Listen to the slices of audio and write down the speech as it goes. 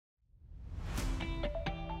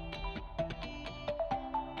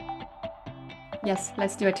Yes,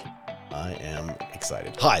 let's do it. I am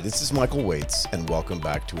excited. Hi, this is Michael Waits, and welcome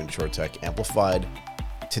back to InsurTech Amplified.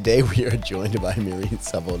 Today we are joined by Meeri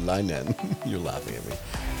Savolainen. You're laughing at me.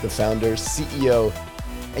 The founder, CEO,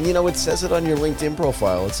 and it says it on your LinkedIn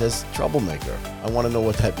profile. It says troublemaker. I want to know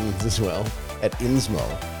what that means as well at INZMO.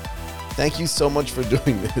 Thank you so much for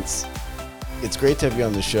doing this. It's great to have you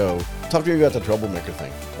on the show. Talk to me about the troublemaker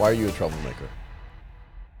thing. Why are you a troublemaker?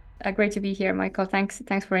 Great to be here, Michael. Thanks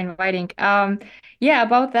for inviting. Yeah,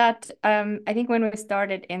 about that. I think when we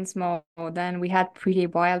started INZMO, then we had pretty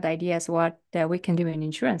wild ideas what we can do in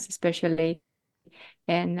insurance, especially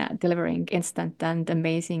in delivering instant and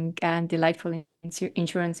amazing and delightful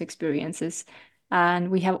insurance experiences.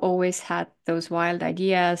 And we have always had those wild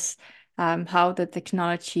ideas, how the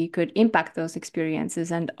technology could impact those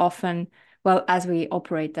experiences. And often, well, as we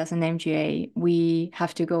operate as an MGA, we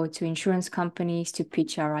have to go to insurance companies to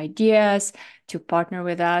pitch our ideas, to partner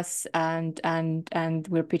with us, and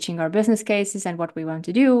we're pitching our business cases and what we want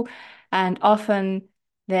to do. And often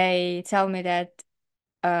they tell me that,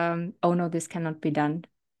 oh no, this cannot be done.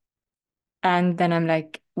 And then I'm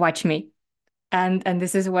like, watch me. And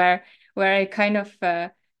this is where I kind of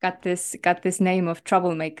got this name of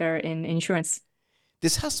troublemaker in insurance.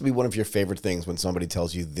 This has to be one of your favorite things when somebody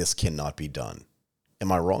tells you this cannot be done.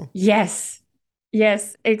 Am I wrong? Yes.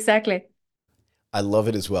 Yes, exactly. I love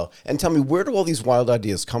it as well. And tell me, where do all these wild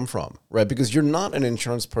ideas come from, right? Because you're not an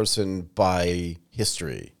insurance person by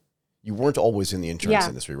history. You weren't always in the insurance Yeah,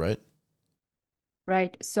 industry, right?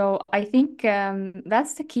 right. So I think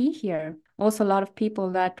that's the key here. Also, a lot of people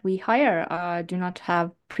that we hire do not have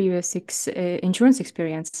previous insurance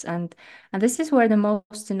experience, and this is where the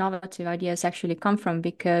most innovative ideas actually come from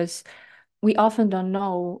because we often don't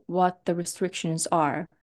know what the restrictions are.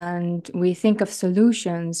 And we think of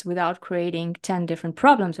solutions without creating 10 different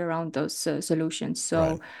problems around those solutions.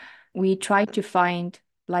 Right. So we try to find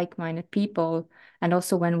like-minded people. And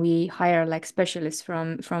also when we hire like specialists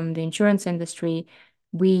from the insurance industry,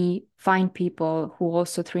 we find people who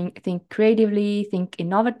also think creatively, think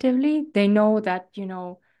innovatively. They know that,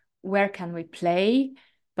 where can we play,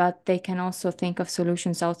 but they can also think of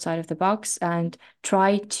solutions outside of the box and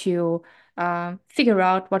try to figure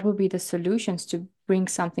out what would be the solutions to bring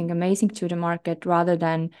something amazing to the market rather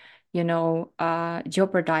than,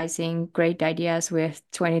 jeopardizing great ideas with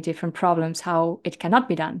 20 different problems, how it cannot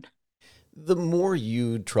be done. The more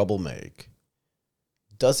you trouble make,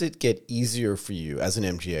 does it get easier for you as an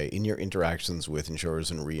MGA in your interactions with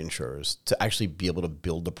insurers and reinsurers to actually be able to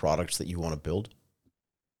build the products that you want to build?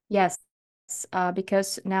 Yes,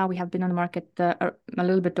 because now we have been on the market a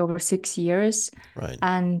little bit over 6 years, Right.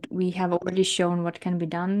 and we have already shown what can be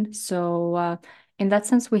done. So, in that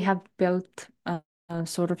sense, we have built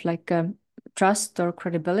sort of like a trust or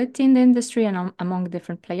credibility in the industry and among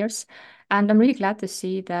different players. And I'm really glad to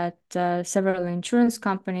see that several insurance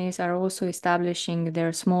companies are also establishing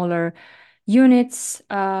their smaller units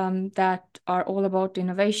that are all about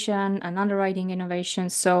innovation and underwriting innovation.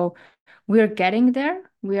 So we're getting there.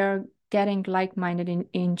 We are getting like-minded in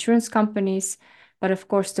insurance companies, but of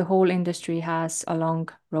course, the whole industry has a long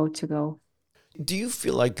road to go. Do you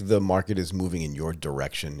feel like the market is moving in your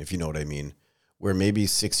direction, if you know what I mean? Where maybe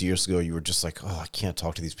 6 years ago you were just like, oh, I can't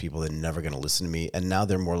talk to these people. They're never going to listen to me. And now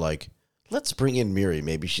they're more like, let's bring in Meeri.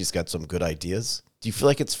 Maybe she's got some good ideas. Do you feel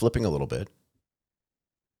like it's flipping a little bit?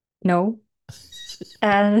 No.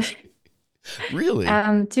 And Really?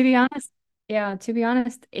 To be honest, yeah, to be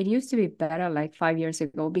honest, it used to be better like 5 years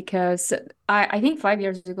ago because I think 5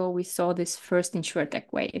 years ago we saw this first insurtech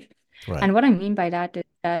wave. Right. And what I mean by that is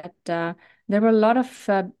that there were a lot of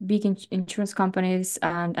big insurance companies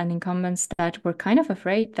and incumbents that were kind of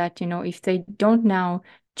afraid that, if they don't now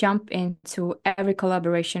jump into every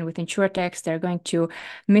collaboration with insurtechs, they're going to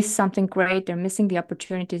miss something great, they're missing the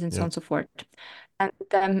opportunities and so on Yeah. and so forth.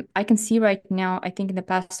 And I can see right now, I think in the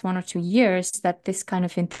past 1 or 2 years, that this kind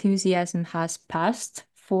of enthusiasm has passed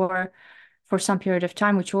for some period of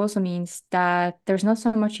time, which also means that there's not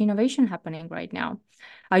so much innovation happening right now.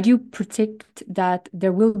 I do predict that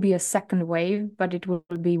there will be a second wave, but it will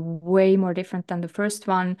be way more different than the first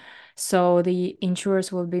one. So the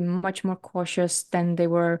insurers will be much more cautious than they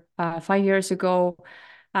were 5 years ago.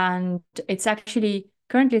 And it's actually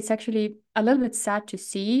a little bit sad to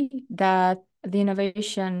see that the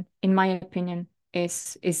innovation, in my opinion,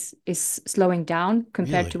 is slowing down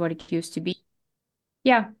compared to Really? what it used to be.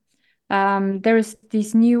 Yeah, there is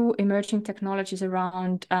these new emerging technologies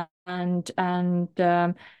around, and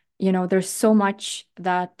there's so much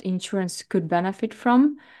that insurance could benefit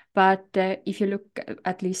from, But if you look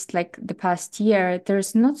at least like the past year,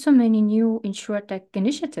 there's not so many new insurtech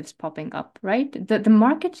initiatives popping up, right? The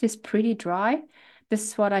market is pretty dry. This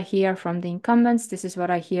is what I hear from the incumbents. This is what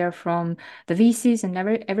I hear from the VCs and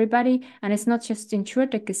everybody. And it's not just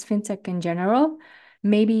insurtech, it's fintech in general.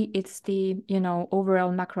 Maybe it's the,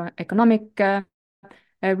 overall macroeconomic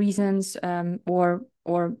reasons,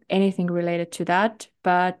 or anything related to that.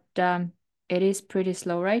 But it is pretty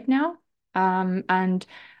slow right now. And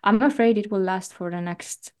I'm afraid it will last for the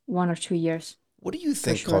next 1 or 2 years What do you for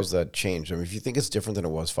think sure. caused that change? I mean, if you think it's different than it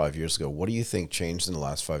was 5 years ago, what do you think changed in the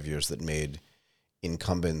last 5 years that made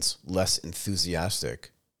incumbents less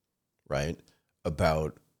enthusiastic, right,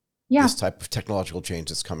 about Yeah. this type of technological change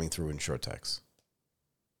that's coming through insurtechs?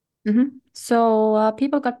 So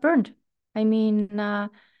people got burned. I mean,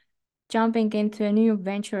 jumping into a new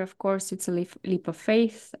venture, of course, it's a leap of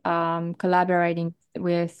faith. Collaborating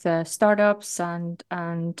with startups and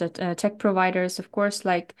tech providers, of course,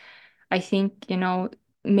 like I think,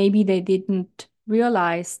 maybe they didn't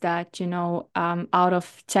realize that, out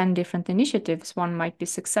of 10 different initiatives, one might be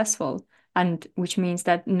successful, and which means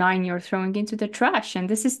that nine you're throwing into the trash. And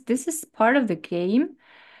this is part of the game.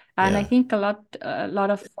 And I Yeah. think a lot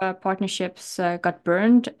of partnerships got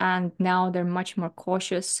burned, and now they're much more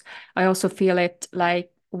cautious. I also feel it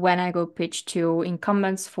like when I go pitch to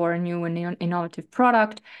incumbents for a new and innovative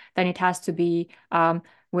product, then it has to be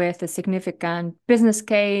with a significant business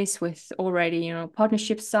case, with already,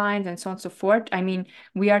 partnership signed and so on and so forth. I mean,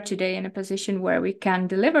 we are today in a position where we can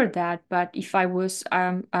deliver that, but if I was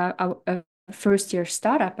a first year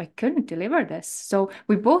startup, I couldn't deliver this. So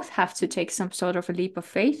we both have to take some sort of a leap of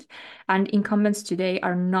faith. And incumbents today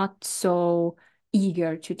are not so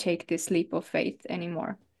eager to take this leap of faith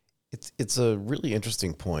anymore. It's a really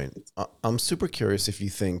interesting point. I'm super curious if you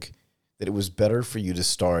think that it was better for you to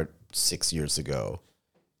start 6 years ago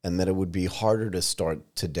and that it would be harder to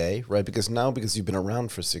start today, right? Because now, because you've been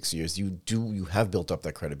around for 6 years, you have built up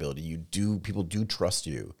that credibility. People do trust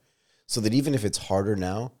you. So that even if it's harder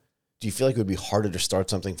now, do you feel like it would be harder to start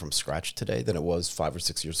something from scratch today than it was 5 or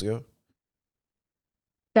 6 years ago?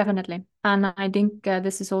 Definitely. And I think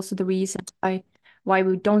this is also the reason why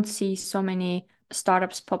we don't see so many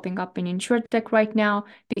startups popping up in insurtech right now,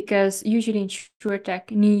 because usually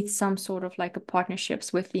insurtech needs some sort of like a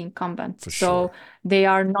partnerships with the incumbent. For So sure. they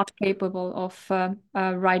are not capable of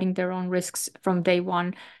riding their own risks from day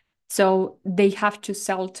one. So they have to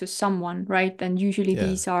sell to someone, right? And usually Yeah.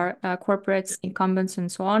 these are corporates, incumbents, and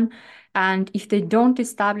so on. And if they don't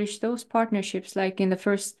establish those partnerships, like in the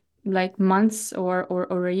first like months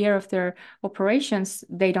or a year of their operations,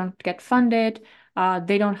 they don't get funded.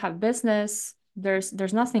 They don't have business.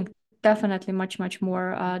 There's nothing. Definitely much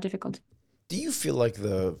more difficult. Do you feel like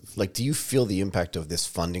do you feel the impact of this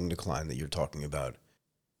funding decline that you're talking about?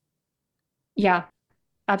 Yeah.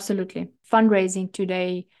 Absolutely. Fundraising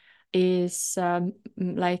today is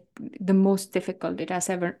like the most difficult it has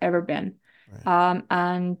ever been. Right.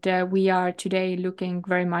 And we are today looking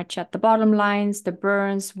very much at the bottom lines, the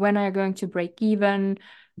burns, when are you going to break even?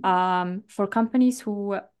 For companies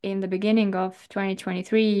who in the beginning of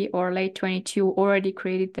 2023 or late 22 already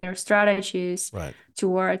created their strategies Right.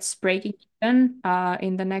 towards breaking even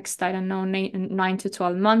in the next, I don't know, 9 to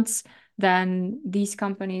 12 months, then these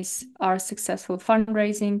companies are successful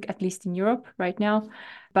fundraising, at least in Europe right now.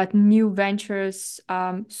 But new ventures,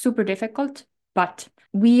 super difficult. But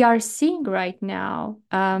we are seeing right now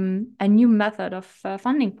a new method of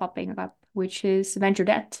funding popping up, which is venture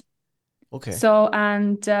debt. Okay. So,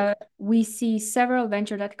 and we see several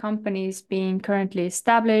venture debt companies being currently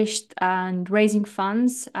established and raising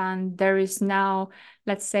funds. And there is now,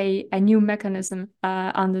 let's say, a new mechanism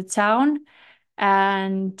on the town,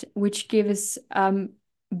 and which gives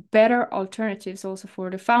better alternatives also for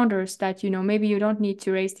the founders, that maybe you don't need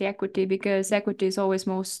to raise the equity, because equity is always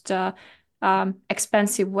most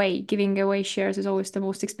expensive way. Giving away shares is always the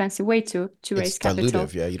most expensive way to It's raise dilutive. capital.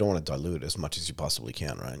 Yeah, you don't want to dilute as much as you possibly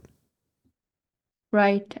can, right?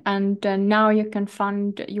 Right. And now you can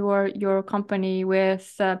fund your company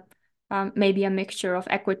with maybe a mixture of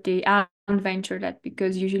equity and venture debt,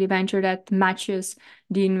 because usually venture debt matches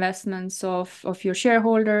the investments of your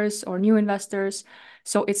shareholders or new investors.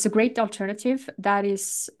 So it's a great alternative that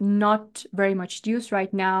is not very much used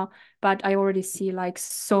right now, but I already see like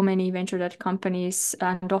so many venture debt companies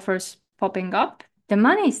and offers popping up. The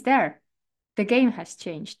money is there. The game has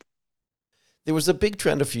changed. There was a big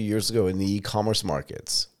trend a few years ago in the e-commerce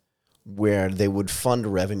markets where they would fund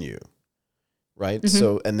revenue, right? Hmm.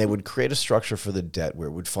 So, and they would create a structure for the debt where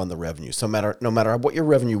it would fund the revenue. So no matter what your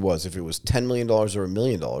revenue was, if it was $10 million or $1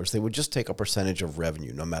 million, they would just take a percentage of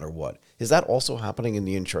revenue no matter what. Is that also happening in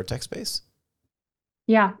the insurtech space?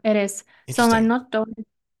 Yeah, it is. So I'm Interesting.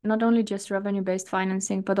 not only just revenue-based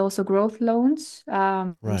financing, but also growth loans.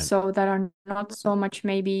 Right. So that are not so much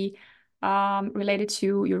maybe related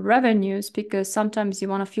to your revenues, because sometimes you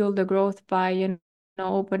want to fuel the growth by,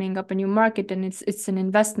 opening up a new market, and it's an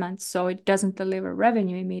investment, so it doesn't deliver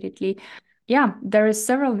revenue immediately. Yeah, there is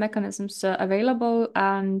several mechanisms available,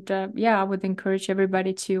 and yeah, I would encourage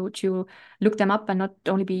everybody to look them up and not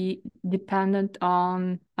only be dependent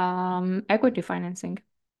on equity financing.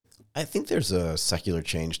 I think there's a secular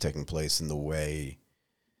change taking place in the way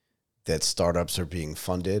that startups are being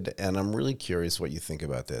funded. And I'm really curious what you think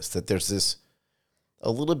about this, that there's this a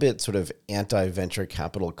little bit sort of anti-venture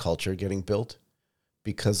capital culture getting built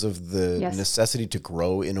because of the Yes. necessity to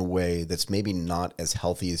grow in a way that's maybe not as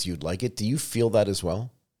healthy as you'd like it. Do you feel that as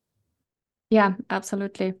well? Yeah,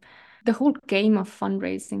 absolutely. The whole game of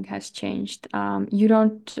fundraising has changed. You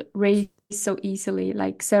don't raise so easily,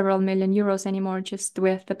 like several million euros anymore, just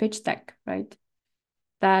with the pitch deck, right?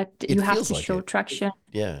 That It you have feels to like show it. traction.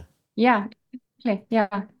 Yeah. Yeah, okay,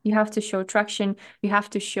 yeah, you have to show traction. You have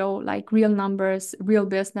to show like real numbers, real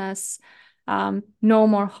business, no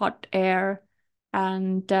more hot air,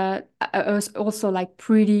 and also like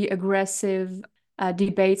pretty aggressive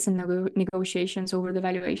debates and negotiations over the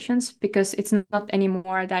valuations, because it's not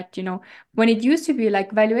anymore that, when it used to be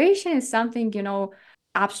like valuation is something,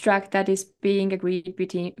 abstract that is being agreed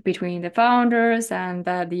between the founders and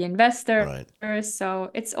the investors. Right.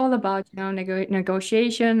 So it's all about,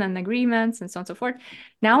 negotiation and agreements and so on and so forth.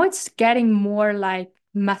 Now it's getting more like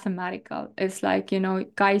mathematical. It's like,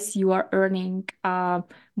 guys, you are earning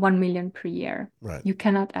 1 million per year. Right. You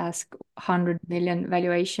cannot ask 100 million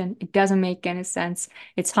valuation. It doesn't make any sense.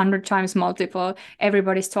 It's 100 times multiple.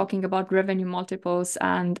 Everybody's talking about revenue multiples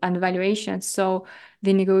and valuations. So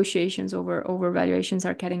the negotiations over valuations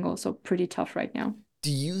are getting also pretty tough right now.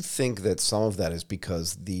 Do you think that some of that is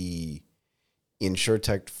because the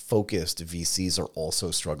insurtech focused VCs are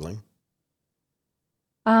also struggling?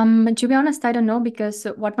 To be honest, I don't know, because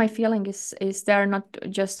what my feeling is they're not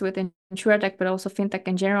just with insurtech, but also fintech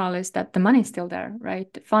in general, is that the money is still there, right?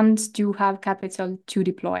 Funds do have capital to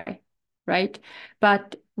deploy, right?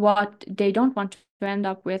 But what they don't want to end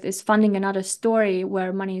up with is funding another story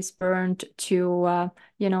where money is burned to,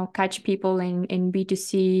 catch people in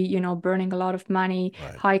B2C, burning a lot of money,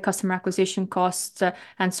 Right. high customer acquisition costs,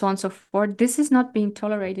 and so on and so forth. This is not being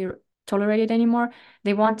tolerated anymore.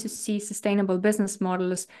 They want to see sustainable business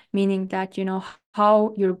models, meaning that,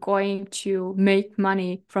 how you're going to make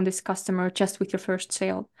money from this customer just with your first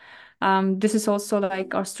sale. This is also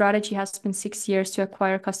like our strategy has been 6 years to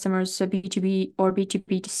acquire customers B2B or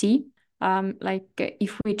B2B2C.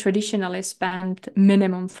 If we traditionally spend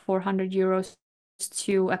minimum 400 euros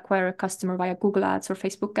to acquire a customer via Google Ads or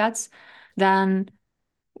Facebook Ads, then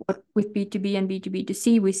with B2B and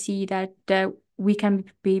B2B2C, we see that we can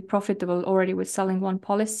be profitable already with selling one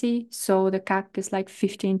policy. So the CAC is like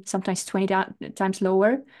 15, sometimes 20 times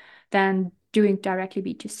lower than doing directly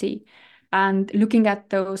B2C. And looking at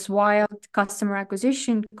those wild customer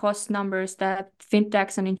acquisition cost numbers that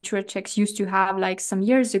fintechs and insurtechs used to have like some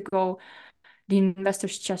years ago, the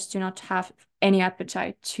investors just do not have any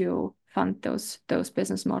appetite to fund those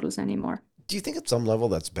business models anymore. Do you think at some level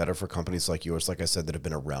that's better for companies like yours, like I said, that have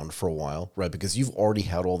been around for a while, right? Because you've already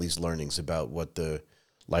had all these learnings about what the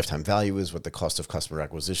lifetime value is, what the cost of customer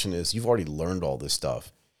acquisition is. You've already learned all this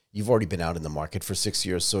stuff. You've already been out in the market for 6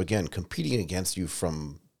 years. So again, competing against you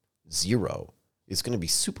from zero is going to be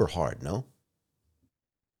super hard, no?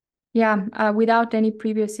 Yeah, without any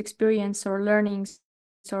previous experience or learnings,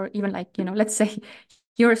 or even like, let's say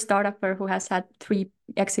you're a startupper who has had three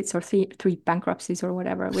exits or three bankruptcies or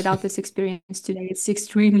whatever. Without this experience today, it's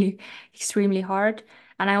extremely, extremely hard.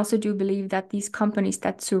 And I also do believe that these companies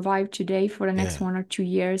that survive today for the next Yeah. 1 or 2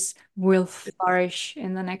 years will flourish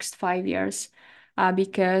in the next 5 years,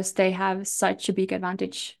 because they have such a big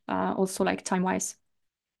advantage, also like time-wise.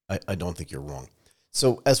 I don't think you're wrong.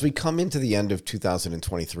 So as we come into the end of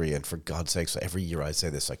 2023, and for God's sakes, every year I say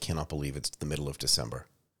this, I cannot believe it's the middle of December.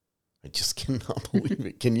 I just cannot believe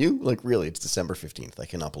it. Can you? Like, really, it's December 15th. I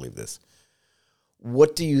cannot believe this.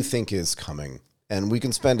 What do you think is coming? And we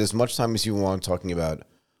can spend as much time as you want talking about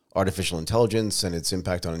artificial intelligence and its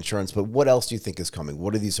impact on insurance, but what else do you think is coming?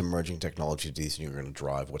 What are these emerging technologies do you think are going to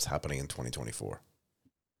drive what's happening in 2024?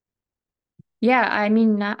 Yeah, I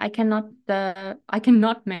mean, I cannot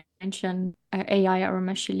mention AI or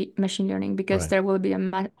machine learning, because Right. there will be a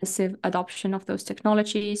massive adoption of those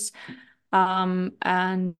technologies. And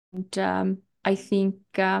I think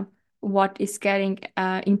what is getting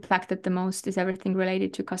impacted the most is everything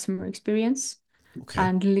related to customer experience. Okay.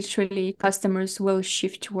 And literally, customers will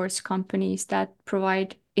shift towards companies that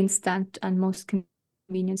provide instant and most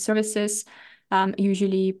convenient services,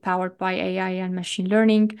 usually powered by AI and machine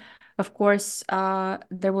learning. Of course,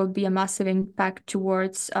 there will be a massive impact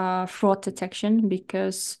towards fraud detection,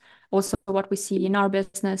 because also what we see in our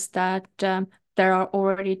business that there are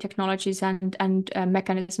already technologies and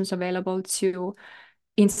mechanisms available to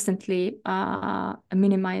instantly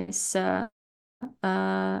minimize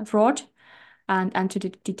fraud and to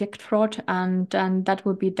detect fraud, and that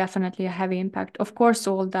would be definitely a heavy impact. Of course,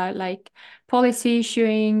 all the like policy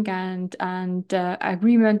issuing and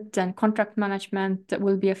agreement and contract management that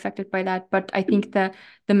will be affected by that. But I think the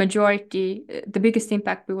majority, the biggest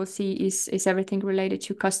impact we will see is everything related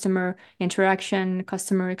to customer interaction,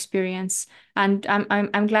 customer experience, and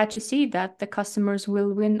I'm glad to see that the customers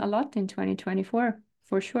will win a lot in 2024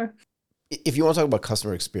 for sure. If you want to talk about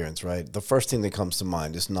customer experience, right, the first thing that comes to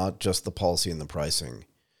mind is not just the policy and the pricing,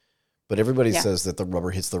 but everybody Yeah, says that the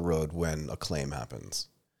rubber hits the road when a claim happens.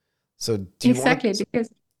 So exactly. Because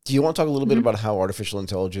do you want to talk a little bit Mhm. about how artificial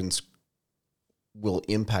intelligence will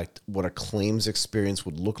impact what a claims experience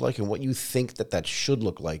would look like and what you think that that should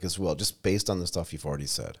look like as well, just based on the stuff you've already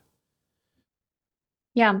said?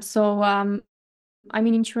 Yeah, so I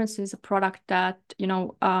mean, insurance is a product that, you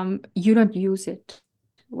don't use it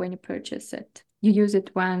when you purchase it. You use it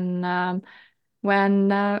when you're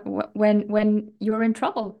in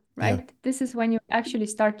trouble, Yeah. right? This is when you actually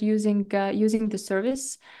start using the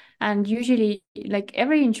service. And usually, like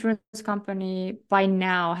every insurance company by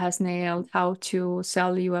now has nailed how to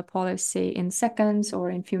sell you a policy in seconds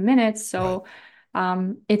or in few minutes. Right. So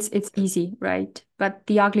it's easy, right? But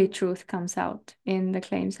the ugly truth comes out in the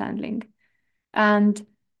claims handling. And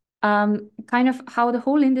kind of how the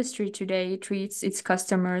whole industry today treats its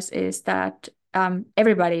customers is that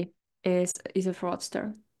everybody is a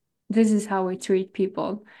fraudster. This is how we treat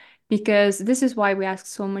people, because this is why we ask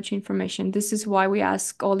so much information. This is why we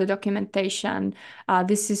ask all the documentation.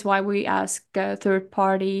 This is why we ask third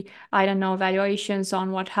party, I don't know, evaluations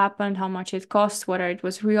on what happened, how much it cost, whether it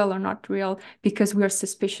was real or not real, because we are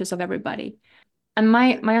suspicious of everybody. And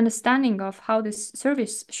my understanding of how this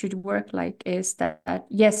service should work like is that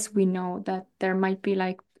yes, we know that there might be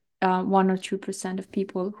like 1 or 2% of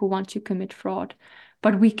people who want to commit fraud,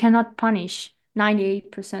 but we cannot punish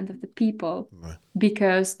 98% of the people, Right.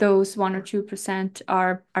 because those 1 or 2%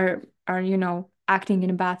 are acting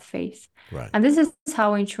in bad faith. Right. And this is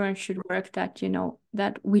how insurance should work, that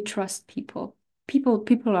that we trust people.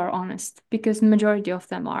 People are honest, because the majority of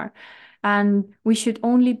them are. And we should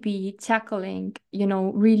only be tackling,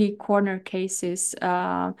 really corner cases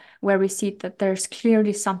where we see that there's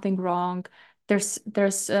clearly something wrong. There's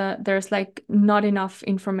like not enough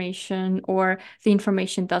information, or the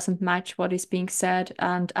information doesn't match what is being said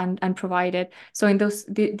and provided. So in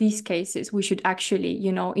these cases, we should actually,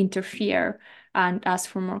 interfere and ask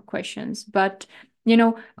for more questions. But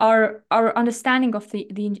our understanding of the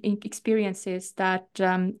experiences that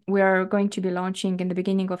we are going to be launching in the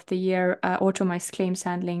beginning of the year, automized claims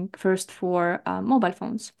handling first for mobile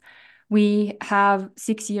phones. We have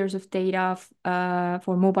 6 years of data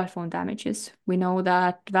for mobile phone damages. We know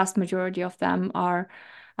that vast majority of them are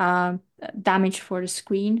uh, damage for the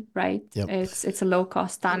screen, right? Yep. It's a low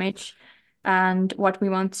cost damage. And what we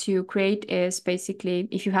want to create is basically,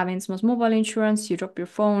 if you have INZMO's mobile insurance, you drop your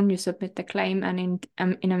phone, you submit the claim, and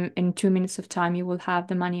in 2 minutes of time, you will have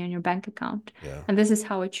the money on your bank account. Yeah. And this is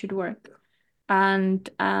how it should work. And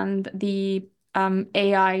the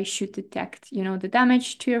AI should detect, the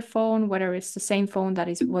damage to your phone, whether it's the same phone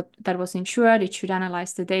that was insured. It should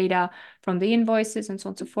analyze the data from the invoices and so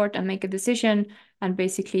on and so forth, and make a decision and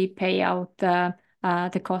basically pay out the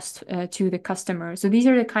cost to the customer. So these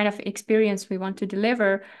are the kind of experience we want to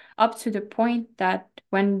deliver, up to the point that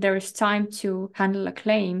when there is time to handle a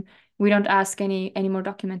claim, we don't ask any more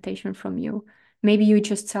documentation from you. Maybe you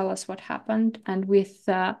just tell us what happened, and with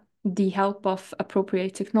the help of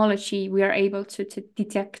appropriate technology, we are able to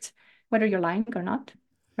detect whether you're lying or not,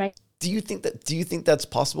 right? Do you think that's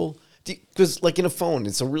possible? Because like in a phone,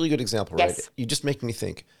 it's a really good example, right? Yes. You just make me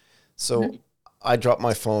think. So Mhm. I dropped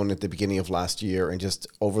my phone at the beginning of last year, and just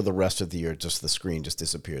over the rest of the year, just the screen just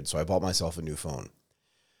disappeared. So I bought myself a new phone,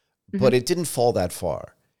 but Mhm. it didn't fall that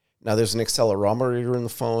far. Now there's an accelerometer in the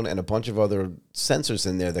phone and a bunch of other sensors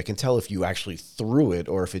in there that can tell if you actually threw it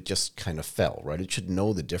or if it just kind of fell, right? It should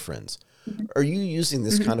know the difference. Mhm. Are you using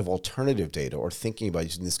this Mhm. kind of alternative data, or thinking about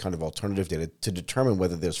using this kind of alternative data to determine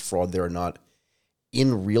whether there's fraud there or not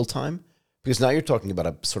in real time? Because now you're talking about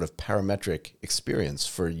a sort of parametric experience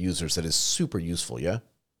for users that is super useful, yeah?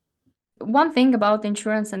 One thing about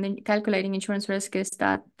insurance and then calculating insurance risk is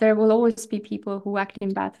that there will always be people who act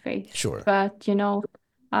in bad faith. Sure. But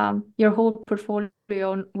your whole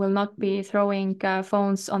portfolio will not be throwing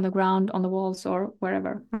phones on the ground, on the walls, or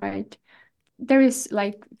wherever, right? There is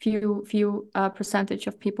like few percentage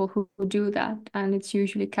of people who do that, and it's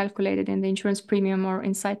usually calculated in the insurance premium or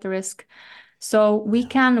inside the risk. So we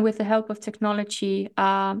can, with the help of technology,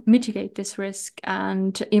 mitigate this risk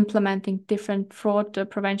and implementing different fraud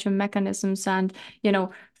prevention mechanisms and,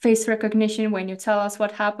 face recognition when you tell us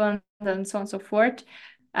what happened and so on and so forth.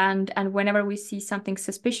 And whenever we see something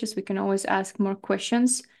suspicious, we can always ask more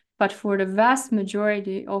questions. But for the vast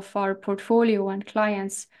majority of our portfolio and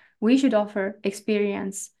clients, we should offer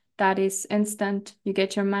experience that is instant. You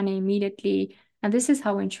get your money immediately. And this is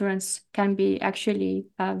how insurance can be actually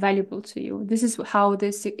valuable to you. This is how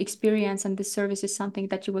this experience and this service is something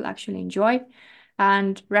that you will actually enjoy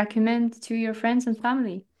and recommend to your friends and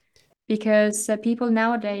family. Because people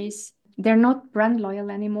nowadays, they're not brand loyal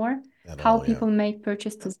anymore. At How all, yeah. people make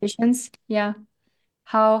purchase decisions, yeah.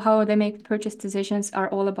 How they make purchase decisions are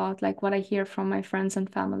all about like what I hear from my friends and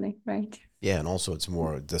family, right? Yeah, and also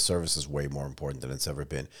the service is way more important than it's ever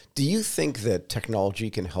been. Do you think that technology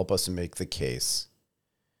can help us make the case,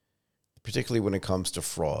 particularly when it comes to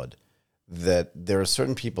fraud, that there are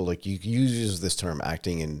certain people, like you use this term,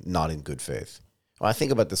 acting in not in good faith? Well, I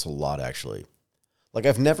think about this a lot, actually. Like,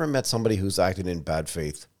 I've never met somebody who's acted in bad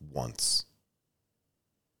faith once.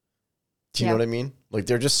 Do you know Yeah. what I mean? Like,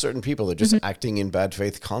 there are just certain people that are just acting in bad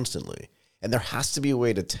faith constantly. And there has to be a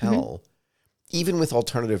way to tell, even with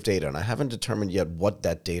alternative data, and I haven't determined yet what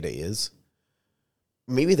that data is.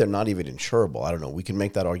 Maybe they're not even insurable. I don't know. We can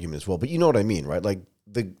make that argument as well. But you know what I mean, right? Like,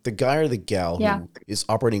 the guy or the gal Yeah. who is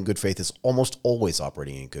operating in good faith is almost always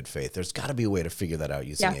operating in good faith. There's got to be a way to figure that out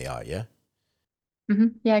using Yeah. AI, yeah?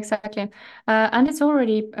 Yeah, exactly. And it's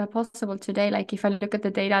already possible today. Like if I look at the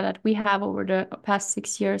data that we have over the past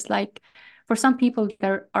 6 years, like for some people,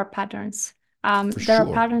 there are patterns. For There are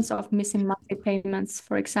sure. patterns of missing monthly payments,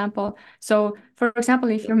 for example. So, for example,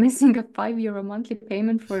 if you're missing a €5 monthly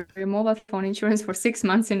payment for your mobile phone insurance for 6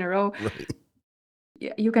 months in a row, Right.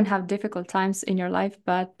 you can have difficult times in your life.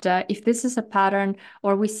 But if this is a pattern,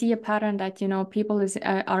 or we see a pattern that people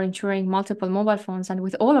are insuring multiple mobile phones, and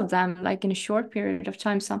with all of them, like in a short period of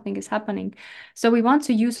time, something is happening. So we want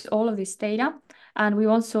to use all of this data, and we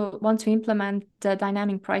also want to implement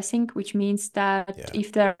dynamic pricing, which means that Yeah.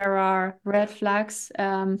 if there are red flags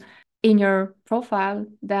in your profile,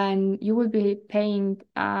 then you will be paying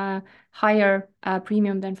higher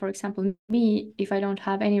premium than, for example, me, if I don't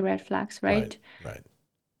have any red flags, Right. right?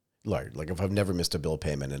 Right. Like if I've never missed a bill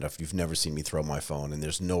payment and if you've never seen me throw my phone and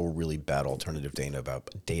there's no really bad alternative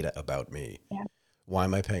data about me, Yeah. why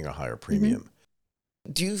am I paying a higher Mm-hmm. premium?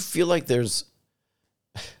 Do you feel like there's,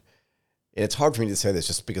 it's hard for me to say this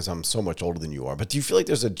just because I'm so much older than you are, but do you feel like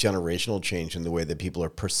there's a generational change in the way that people are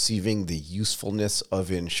perceiving the usefulness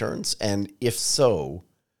of insurance? And if so,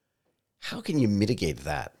 how can you mitigate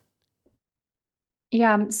that?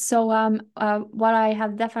 Yeah, so what I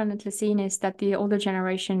have definitely seen is that the older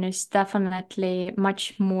generation is definitely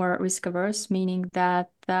much more risk averse, meaning that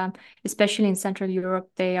especially in Central Europe,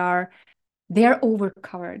 they are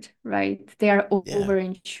overcovered, right? They are Yeah.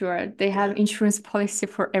 overinsured. They have insurance policy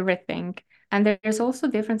for everything. And there's also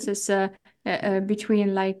differences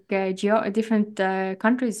between like different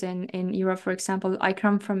countries in Europe. For example, I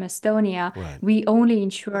come from Estonia. Right. We only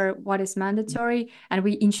insure what is mandatory, and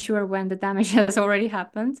we insure when the damage has already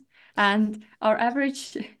happened. And our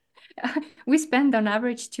average, we spend on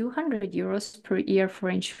average €200 per year for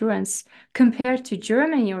insurance, compared to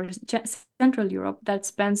Germany or Central Europe that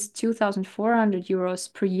spends €2,400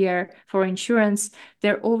 per year for insurance.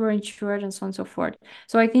 They're overinsured and so on and so forth.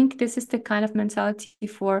 So I think this is the kind of mentality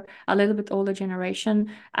for a little bit older generation.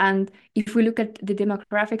 And if we look at the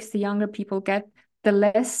demographics, the younger people get, the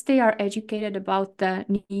less they are educated about the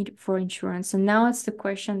need for insurance. And now it's the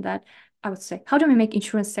question that I would say, how do we make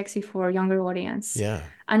insurance sexy for a younger audience? Yeah.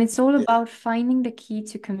 And it's all about finding the key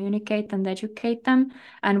to communicate and educate them.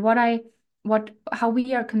 And how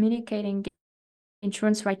we are communicating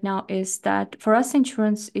insurance right now is that for us,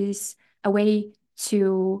 insurance is a way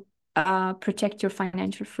to protect your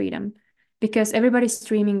financial freedom, because everybody's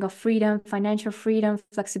dreaming of freedom, financial freedom,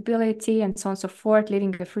 flexibility, and so on and so forth,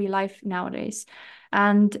 living a free life nowadays.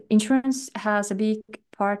 And insurance has a big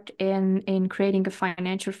part in creating a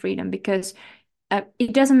financial freedom, because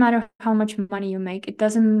it doesn't matter how much money you make. It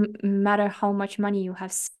doesn't matter how much money you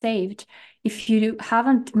have saved. If you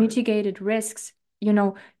haven't mitigated risks,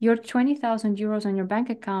 your 20,000 euros on your bank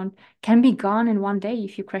account can be gone in one day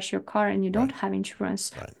if you crash your car and you don't Right. have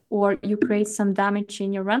insurance, Right. or you create some damage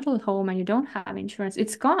in your rental home and you don't have insurance.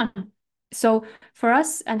 It's gone. So for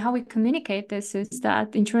us, and how we communicate this, is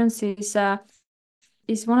that insurance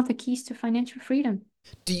is one of the keys to financial freedom.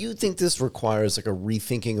 Do you think this requires like a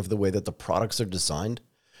rethinking of the way that the products are designed?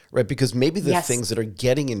 Right? Because maybe the Yes. things that are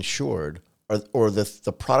getting insured are, or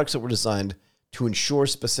the products that were designed to insure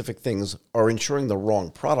specific things are insuring the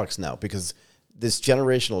wrong products now because this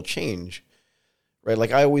generational change, right?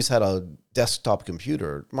 Like I always had a desktop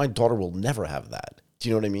computer. My daughter will never have that. Do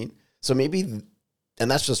you know what I mean? So maybe,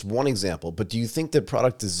 and that's just one example, but do you think that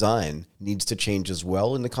product design needs to change as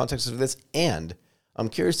well in the context of this? And I'm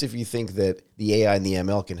curious if you think that the AI and the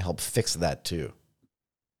ML can help fix that too.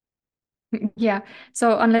 Yeah.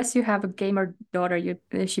 So unless you have a gamer daughter,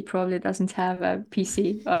 she probably doesn't have a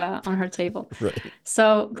PC on her table. Right.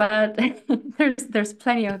 So, but there's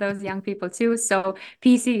plenty of those young people too. So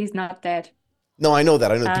PC is not dead. No, I know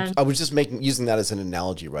that. I know. And I was just using that as an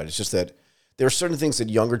analogy, right? It's just that there are certain things that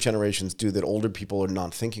younger generations do that older people are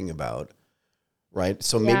not thinking about, right?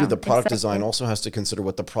 So maybe yeah, the product design exactly. also has to consider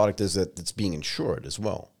what the product is that's being insured as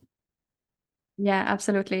well. Yeah,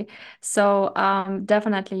 absolutely. So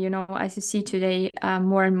definitely, as you see today,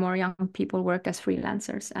 more and more young people work as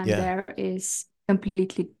freelancers, and Yeah. there is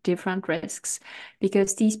completely different risks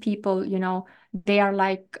because these people, they are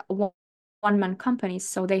like one-man companies.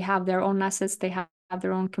 So they have their own assets, they have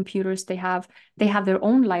their own computers, they have their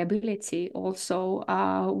own liability also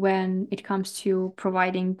when it comes to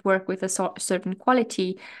providing work with a certain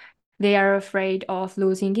quality. They are afraid of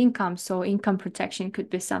losing income. So income protection could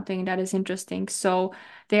be something that is interesting. So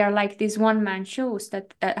they are like these one-man shows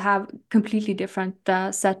that have completely different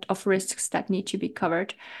set of risks that need to be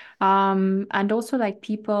covered. And also like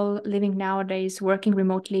people living nowadays, working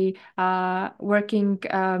remotely, working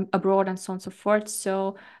abroad and so on and so forth.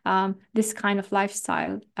 So this kind of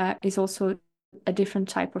lifestyle is also a different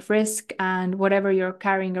type of risk, and whatever you're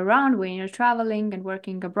carrying around when you're traveling and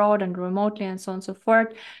working abroad and remotely and so on and so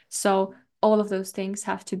forth. So all of those things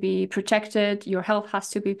have to be protected. Your health has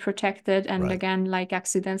to be protected. And Right. again, like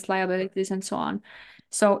accidents, liabilities, and so on.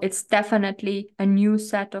 So it's definitely a new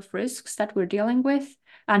set of risks that we're dealing with.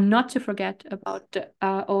 And not to forget about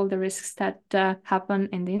all the risks that happen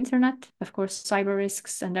in the internet, of course, cyber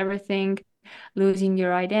risks and everything, losing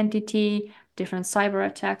your identity, different cyber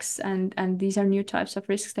attacks, and these are new types of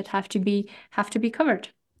risks that have to be covered.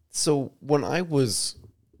 So when I was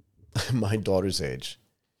my daughter's age,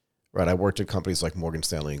 right, I worked at companies like Morgan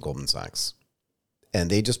Stanley and Goldman Sachs, and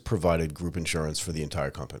they just provided group insurance for the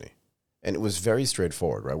entire company. And it was very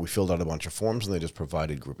straightforward, right? We filled out a bunch of forms and they just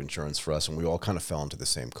provided group insurance for us, and we all kind of fell into the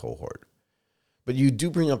same cohort. But you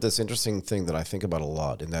do bring up this interesting thing that I think about a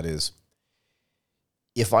lot, and that is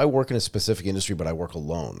if I work in a specific industry but I work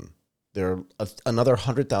alone, there are another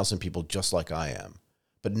 100,000 people just like I am.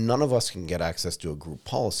 But none of us can get access to a group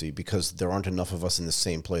policy because there aren't enough of us in the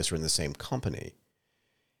same place or in the same company.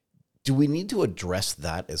 Do we need to address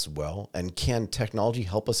that as well? And can technology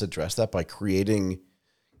help us address that by creating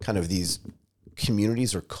kind of these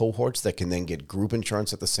communities or cohorts that can then get group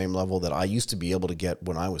insurance at the same level that I used to be able to get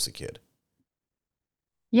when I was a kid?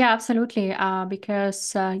 Yeah, absolutely.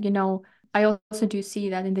 Because I also do see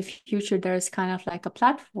that in the future there's kind of like a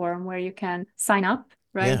platform where you can sign up,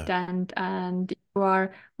 right? Yeah. And you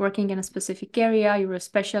are working in a specific area, you're a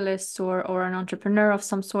specialist or an entrepreneur of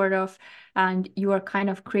some sort of, and you are kind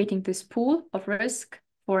of creating this pool of risk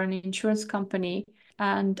for an insurance company,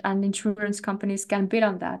 and insurance companies can bid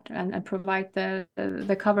on that and provide the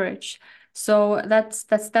coverage. So that's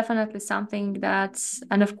definitely something that's,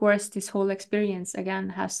 and of course, this whole experience again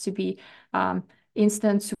has to be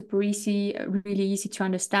instant, super easy, really easy to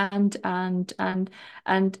understand, and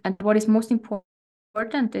what is most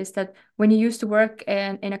important is that when you used to work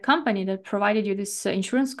in a company that provided you this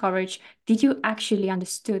insurance coverage, did you actually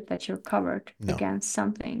understood that you're covered No, against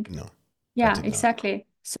something? no, I Yeah, did not. exactly.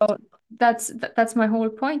 So that's my whole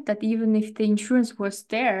point, that even if the insurance was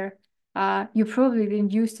there, you probably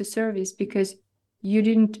didn't use the service because you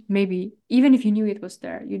didn't, maybe even if you knew it was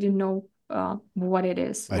there, you didn't know what it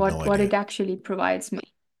is, I had no what idea. it actually provides me.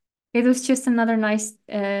 It was just another nice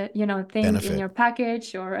thing in Benefit. your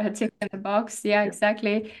package or a tick in the box. Yeah,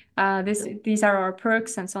 exactly. These are our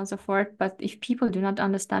perks and so on and so forth. But if people do not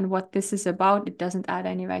understand what this is about, it doesn't add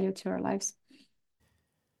any value to our lives.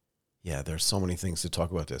 Yeah, there's so many things to talk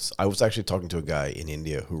about this. I was actually talking to a guy in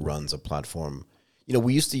India who runs a platform. You know,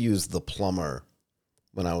 we used to use the plumber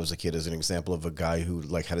when I was a kid as an example of a guy who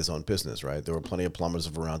like had his own business, right? There were plenty of plumbers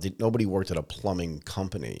around. Nobody worked at a plumbing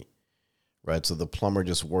company, right? So the plumber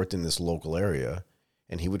just worked in this local area.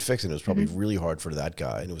 and he would fix it. It was probably Hmm. really hard for that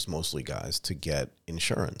guy, and it was mostly guys, to get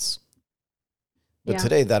insurance. But Yeah.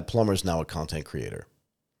 today, that plumber is now a content creator.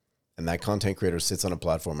 And that content creator sits on a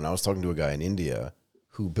platform. And I was talking to a guy in India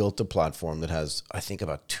who built a platform that has, I think,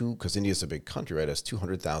 because India's a big country, right? It has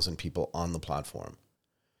 200,000 people on the platform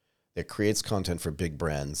that creates content for big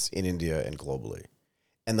brands in India and globally.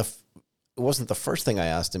 And it wasn't the first thing I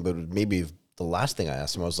asked him, but maybe the last thing I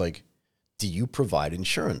asked him. I was like, do you provide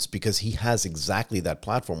insurance? Because he has exactly that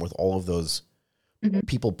platform with all of those Hmm.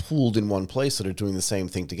 people pooled in one place that are doing the same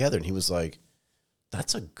thing together. And he was like,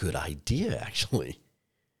 that's a good idea, actually.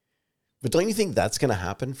 But don't you think that's going to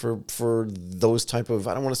happen for those type of,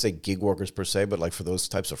 I don't want to say gig workers per se, but like for those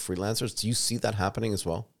types of freelancers? Do you see that happening as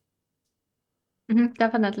well?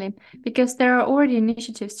 Definitely, because there are already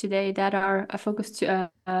initiatives today that are focused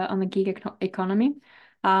on the gig economy.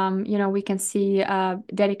 We can see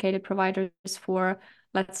dedicated providers for,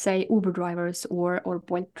 let's say, Uber drivers or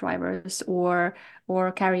Bolt drivers or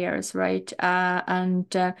carriers, right? And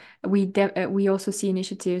we also see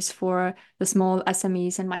initiatives for the small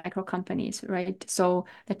SMEs and micro companies, right? So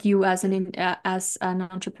that you as an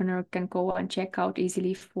entrepreneur can go and check out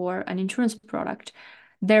easily for an insurance product.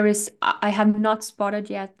 I have not spotted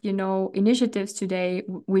yet, initiatives today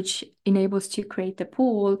which enables to create the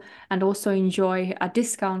pool and also enjoy a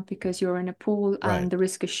discount because you're in a pool Right. and the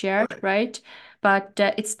risk is shared, right? But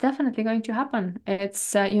it's definitely going to happen.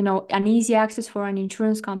 It's, an easy access for an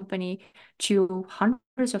insurance company to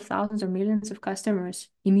hundreds of thousands or millions of customers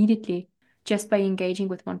immediately just by engaging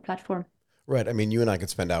with one platform. Right. I mean, you and I could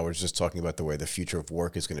spend hours just talking about the way the future of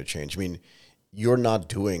work is going to change. I mean, you're not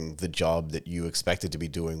doing the job that you expected to be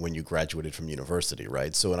doing when you graduated from university,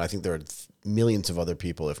 right? So, and I think there are millions of other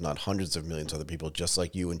people, if not hundreds of millions of other people, just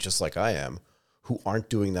like you and just like I am, who aren't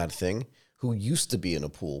doing that thing, who used to be in a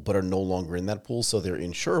pool but are no longer in that pool. So they're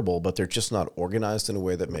insurable, but they're just not organized in a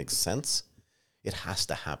way that makes sense. It has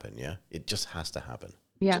to happen. Yeah. It just has to happen.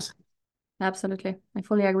 Yes, absolutely. I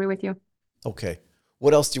fully agree with you. Okay.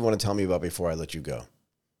 What else do you want to tell me about before I let you go?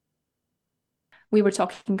 We were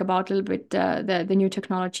talking about a little bit the new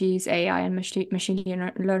technologies, AI and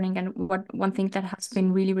machine learning, and one thing that has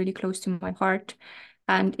been really really close to my heart,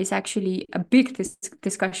 and is actually a big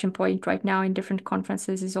discussion point right now in different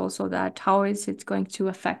conferences, is also that how is it going to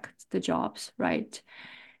affect the jobs, right?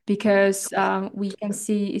 Because we can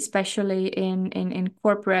see, especially in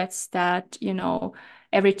corporates, that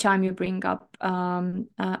every time you bring up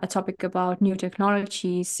a topic about new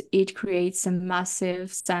technologies, it creates a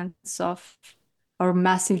massive sense of or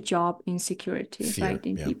massive job insecurity, Fear. right,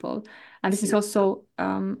 in Yeah. people. And this is also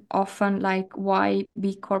often like why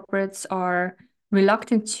big corporates are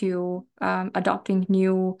reluctant to adopting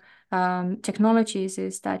new technologies,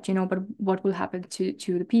 is that, but what will happen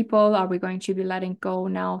to the people? Are we going to be letting go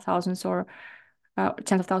now thousands or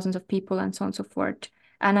tens of thousands of people and so on and so forth?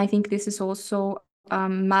 And I think this is also a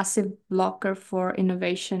massive blocker for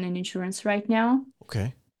innovation in insurance right now.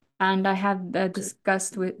 Okay. And I have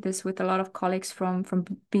discussed with a lot of colleagues from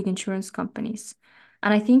big insurance companies.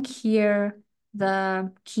 And I think here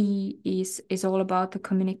the key is all about the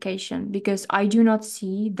communication, because I do not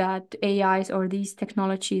see that AIs or these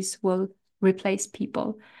technologies will replace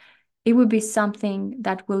people. It would be something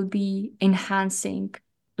that will be enhancing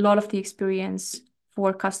a lot of the experience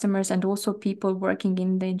for customers and also people working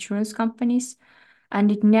in the insurance companies.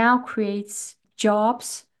 And it now creates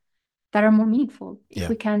jobs that are more meaningful. If Yeah.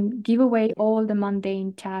 we can give away all the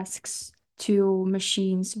mundane tasks to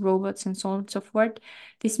machines, robots, and so on and so forth,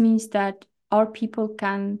 this means that our people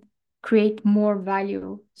can create more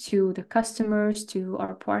value to the customers, to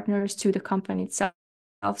our partners, to the company itself.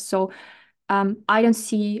 So I don't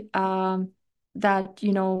see that,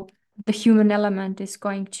 the human element is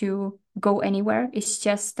going to go anywhere. It's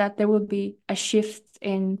just that there will be a shift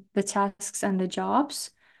in the tasks and the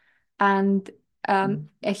jobs, and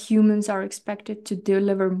humans are expected to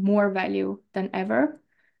deliver more value than ever,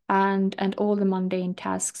 and all the mundane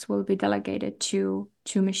tasks will be delegated to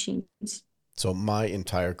machines. So my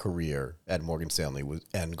entire career at Morgan Stanley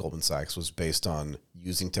and Goldman Sachs was based on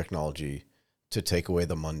using technology to take away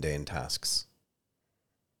the mundane tasks.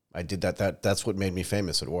 I did that. That's what made me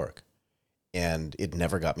famous at work, and it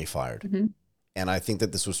never got me fired. Mhm. And I think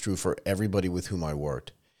that this was true for everybody with whom I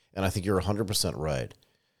worked. And I think you're 100% right.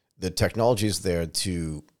 The technology is there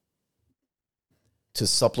to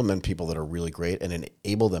supplement people that are really great and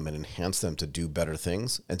enable them and enhance them to do better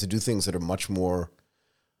things and to do things that are much more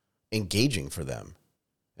engaging for them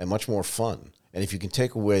and much more fun. And if you can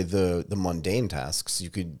take away the mundane tasks, you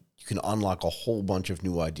can unlock a whole bunch of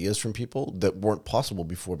new ideas from people that weren't possible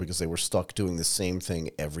before because they were stuck doing the same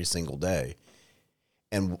thing every single day.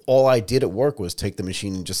 And all I did at work was take the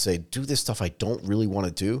machine and just say, do this stuff I don't really want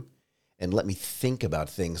to do, and let me think about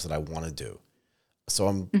things that I want to do. So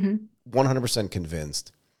I'm 100%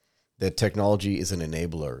 convinced that technology is an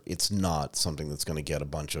enabler. It's not something that's going to get a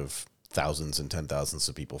bunch of thousands and 10,000s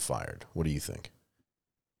of people fired. What do you think?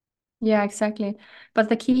 Yeah, exactly. But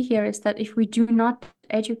the key here is that if we do not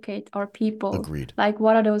educate our people, Agreed. like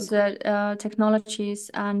what are those technologies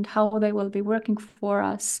and how they will be working for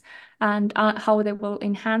us, and how they will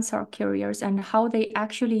enhance our careers, and how they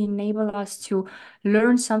actually enable us to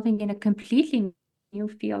learn something in a completely new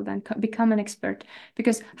field and become an expert.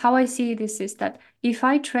 Because how I see this is that if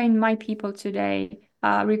I train my people today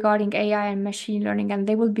regarding AI and machine learning, and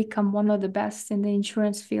they will become one of the best in the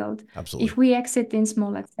insurance field. Absolutely. If we exit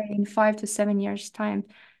INZMO, let's say in 5 to 7 years' time,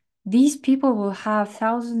 these people will have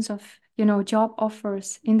thousands of, job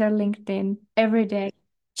offers in their LinkedIn every day,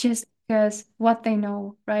 just because what they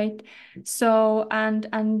know, right? So, and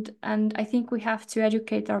I think we have to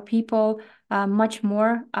educate our people much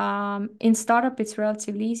more. In startup, it's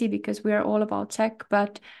relatively easy because we are all about tech,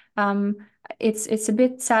 but um, it's a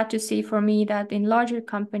bit sad to see for me that in larger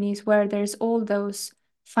companies where there's all those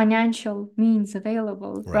financial means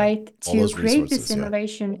available, Right. right, All to those create this resources. Yeah.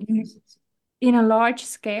 innovation in a large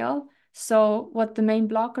scale. So what the main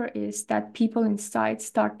blocker is that people inside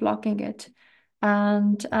start blocking it.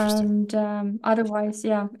 And Interesting. otherwise,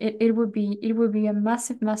 yeah, it would be a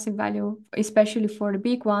massive value, especially for the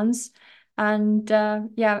big ones. And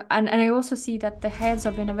yeah, and I also see that the heads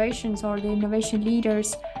of innovations or the innovation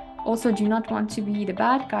leaders also do not want to be the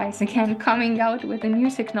bad guys again, coming out with a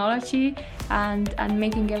new technology and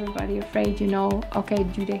making everybody afraid, okay,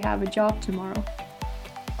 do they have a job tomorrow?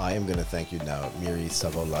 I am going to thank you now, Meeri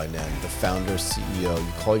Savolainen, the founder, CEO.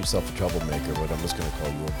 You call yourself a troublemaker, but I'm just going to call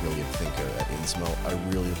you a brilliant thinker at INZMO. I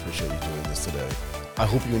really appreciate you doing this today. I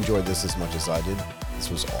hope you enjoyed this as much as I did. This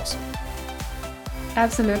was awesome.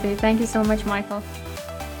 Absolutely. Thank you so much, Michael.